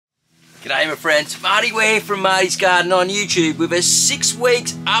G'day my friends, Marty here from Marty's Garden on YouTube with a 6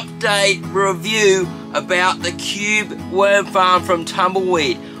 weeks update review about the cube worm farm from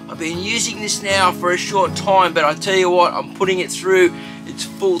Tumbleweed. I've been using this now for a short time, but I tell you what, I'm putting it through its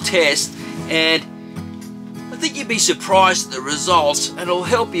full test and I think you'd be surprised at the results, and it'll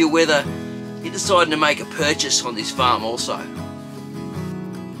help you whether you're deciding to make a purchase on this farm also.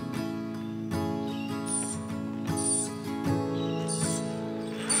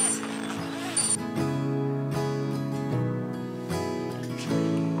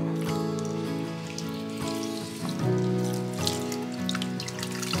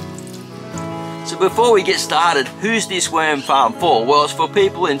 So before we get started, who's this worm farm for? Well, it's for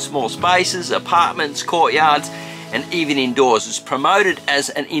people in small spaces, apartments, courtyards, and even indoors. It's promoted as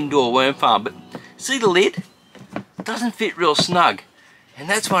an indoor worm farm, but see the lid? It doesn't fit real snug, and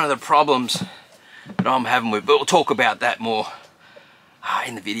that's one of the problems that I'm having with it, but we'll talk about that more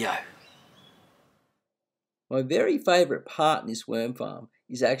in the video. My very favourite part in this worm farm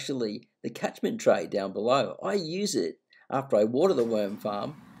is actually the catchment tray down below. I use it after I water the worm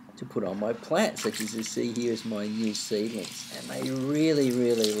farm to put on my plants, such as you see here is my new seedlings, and they really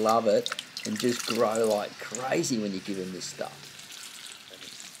love it and just grow like crazy when you give them this stuff.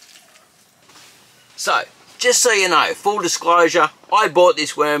 So just so you know, full disclosure, I bought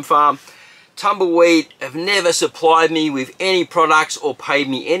this worm farm. Tumbleweed have never supplied me with any products or paid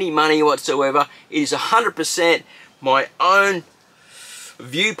me any money whatsoever. It is 100% my own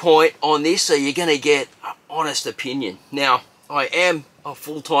viewpoint on this, so you're going to get an honest opinion. Now, I am a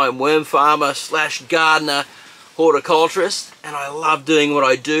full-time worm farmer / gardener, horticulturist, and I love doing what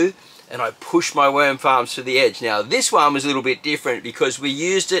I do, and I push my worm farms to the edge. Now this one was a little bit different because we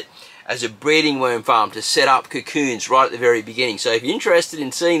used it as a breeding worm farm to set up cocoons right at the very beginning. So if you're interested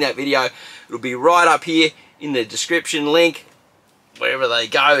in seeing that video, it'll be right up here in the description link, wherever they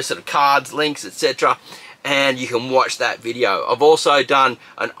go, sort of cards, links, etc. and you can watch that video. I've also done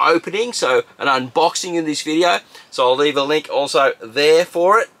an opening, so an unboxing of this video, so I'll leave a link also there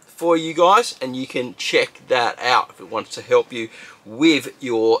for it for you guys, and you can check that out if it wants to help you with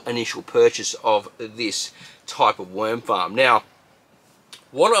your initial purchase of this type of worm farm. Now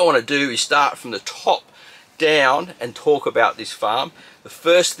what I want to do is start from the top down and talk about this farm. The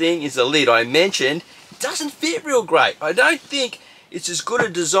first thing is the lid. I mentioned it doesn't fit real great. I don't think it's as good a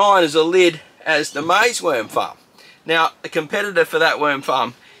design as a lid as the maize worm farm. Now the competitor for that worm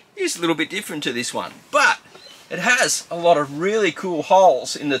farm is a little bit different to this one, but it has a lot of really cool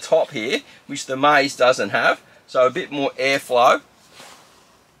holes in the top here, which the maize doesn't have, so a bit more airflow.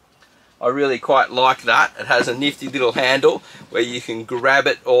 I really quite like that. It has a nifty little handle where you can grab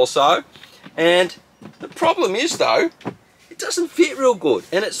it also, and the problem is though, it doesn't fit real good,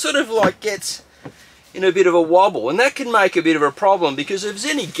 and it sort of like gets in a bit of a wobble, and that can make a bit of a problem because if there's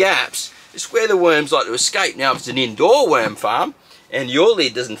any gaps, it's where the worms like to escape. Now if it's an indoor worm farm and your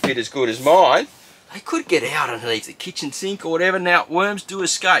lid doesn't fit as good as mine, they could get out underneath the kitchen sink or whatever. Now worms do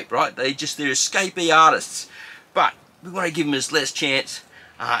escape, right? They're escapee artists, but we want to give them as less chance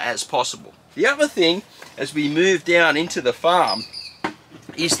as possible. The other thing as we move down into the farm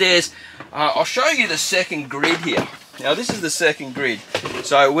is there's, I'll show you the second grid here. Now this is the second grid,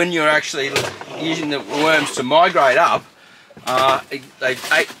 so when you're actually using the worms to migrate up,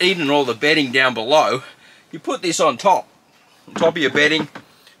 they've eaten all the bedding down below, you put this on top of your bedding,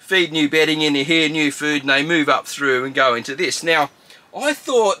 feed new bedding into here, new food, and they move up through and go into this. Now I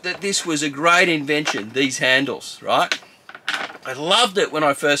thought that this was a great invention, these handles, right? I loved it when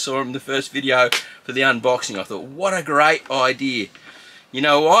I first saw them in the first video for the unboxing. I thought, what a great idea. You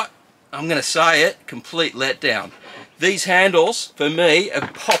know what? I'm going to say it, complete letdown. These handles, for me,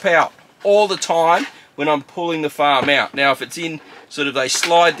 pop out all the time when I'm pulling the farm out. Now if it's in, sort of they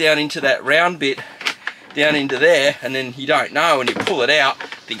slide down into that round bit, down into there, and then you don't know, and you pull it out,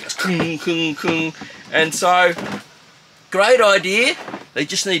 it goes kung, kung, kung. And so, great idea. They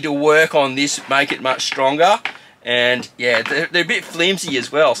just need to work on this, make it much stronger. And yeah, they're a bit flimsy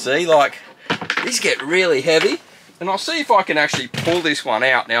as well, see, like these get really heavy, and I'll see if I can actually pull this one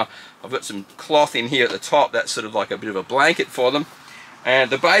out. Now I've got some cloth in here at the top, that's sort of like a bit of a blanket for them, and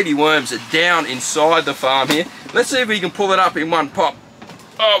the baby worms are down inside the farm here. Let's see if we can pull it up in one pop.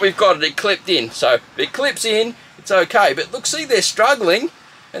 Oh, we've got it clipped in, so if it clips in, it's okay, but look, see, they're struggling,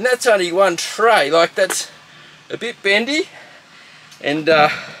 and that's only one tray, like that's a bit bendy, and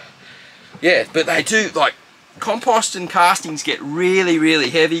yeah, but they do, like, compost and castings get really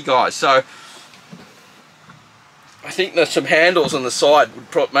heavy, guys, so I think there's some handles on the side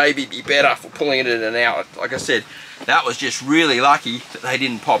would maybe be better for pulling it in and out. Like I said, that was just really lucky that they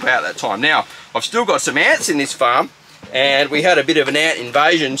didn't pop out that time. Now I've still got some ants in this farm, and we had a bit of an ant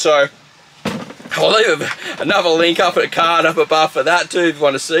invasion, so I'll leave another link up at a card up above for that too if you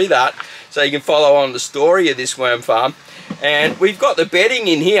want to see that, so you can follow on the story of this worm farm. And we've got the bedding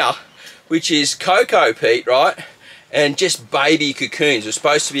in here, which is cocoa peat, right, and just baby cocoons. They're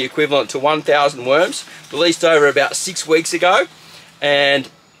supposed to be equivalent to 1,000 worms, released over about 6 weeks ago. And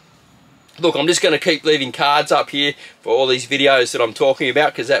look, I'm just going to keep leaving cards up here for all these videos that I'm talking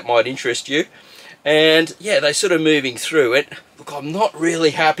about, because that might interest you. And yeah, they're sort of moving through it. Look, I'm not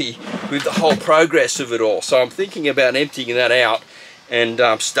really happy with the whole progress of it all, so I'm thinking about emptying that out and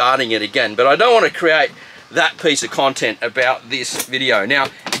starting it again. But I don't want to create that piece of content about this video. Now,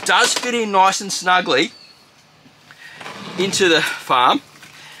 it does fit in nice and snugly into the farm,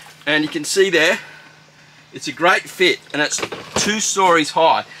 and you can see there, it's a great fit, and it's 2 stories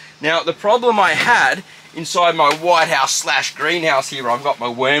high. Now, the problem I had inside my White House slash greenhouse here, where I've got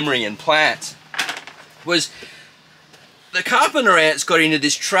my wormery and plants, was the carpenter ants got into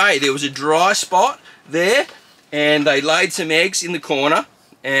this tray. There was a dry spot there, and they laid some eggs in the corner,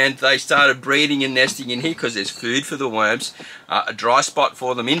 and they started breeding and nesting in here because there's food for the worms. A dry spot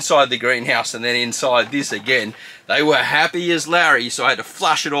for them inside the greenhouse, and then inside this again. They were happy as Larry, so I had to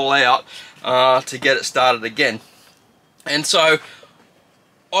flush it all out to get it started again. And so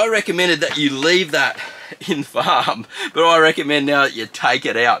I recommended that you leave that in the farm, but I recommend now that you take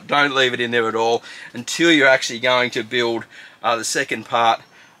it out. Don't leave it in there at all until you're actually going to build the second part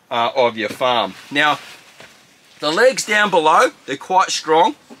of your farm. Now, the legs down below, they're quite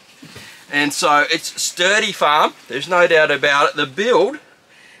strong, and so it's a sturdy farm, there's no doubt about it. The build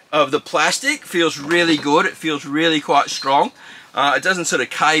of the plastic feels really good. It feels really quite strong. It doesn't sort of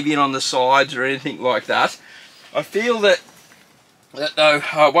cave in on the sides or anything like that. I feel that though,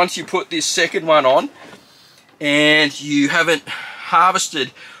 once you put this second one on and you haven't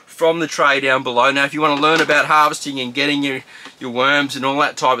harvested from the tray down below. Now, if you want to learn about harvesting and getting your worms and all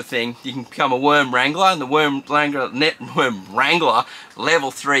that type of thing, you can become a worm wrangler. And the worm wrangler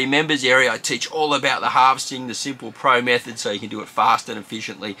level 3 members area, I teach all about the harvesting, the simple pro method, so you can do it fast and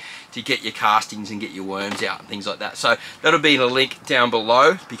efficiently to get your castings and get your worms out and things like that. So that'll be in a link down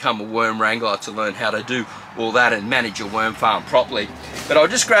below. Become a worm wrangler to learn how to do all that and manage your worm farm properly. But I'll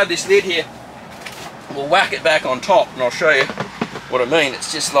just grab this lid here, we'll whack it back on top, and I'll show you what I mean.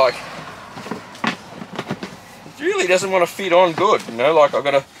 It's just like, it really doesn't want to fit on good, you know, like I've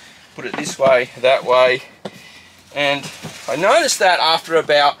got to put it this way, that way. And I noticed that after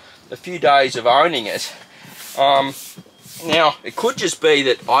about a few days of owning it. Now, it could just be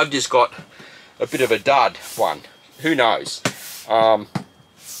that I've just got a bit of a dud one, who knows.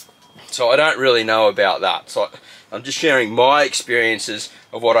 So I don't really know about that. So I'm just sharing my experiences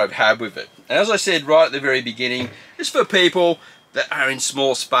of what I've had with it. And as I said right at the very beginning, it's for people that are in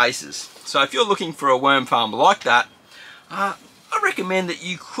small spaces. So if you're looking for a worm farm like that, I recommend that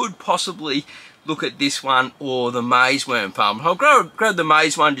you could possibly look at this one or the maize worm farm. I'll grab the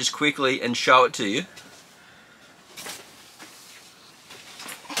maize one just quickly and show it to you.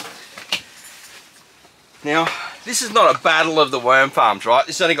 Now, this is not a battle of the worm farms, right?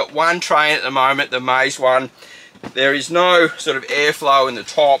 This has only got one tray at the moment, the maize one. There is no sort of airflow in the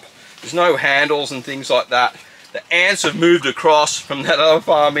top. There's no handles and things like that. The ants have moved across from that other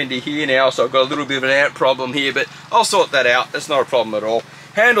farm into here now, so I've got a little bit of an ant problem here, but I'll sort that out. That's not a problem at all.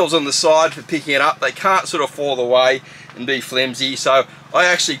 Handles on the side for picking it up. They can't sort of fall away and be flimsy, so I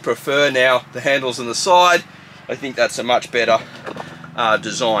actually prefer now the handles on the side. I think that's a much better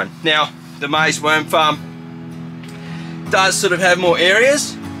design. Now, the maize worm farm does sort of have more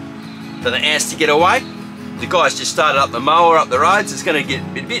areas for the ants to get away. The guys just started up the mower up the roads. It's going to get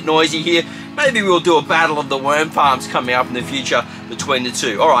a bit noisy here. Maybe we'll do a battle of the worm farms coming up in the future between the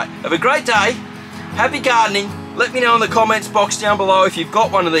two. Alright, have a great day. Happy gardening. Let me know in the comments box down below if you've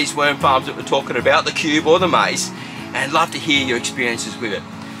got one of these worm farms that we're talking about, the cube or the maize, and love to hear your experiences with it.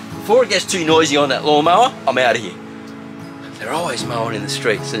 Before it gets too noisy on that lawnmower, I'm out of here. They're always mowing in the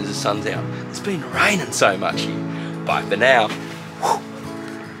street as soon as the sun's out. It's been raining so much here. Bye for now.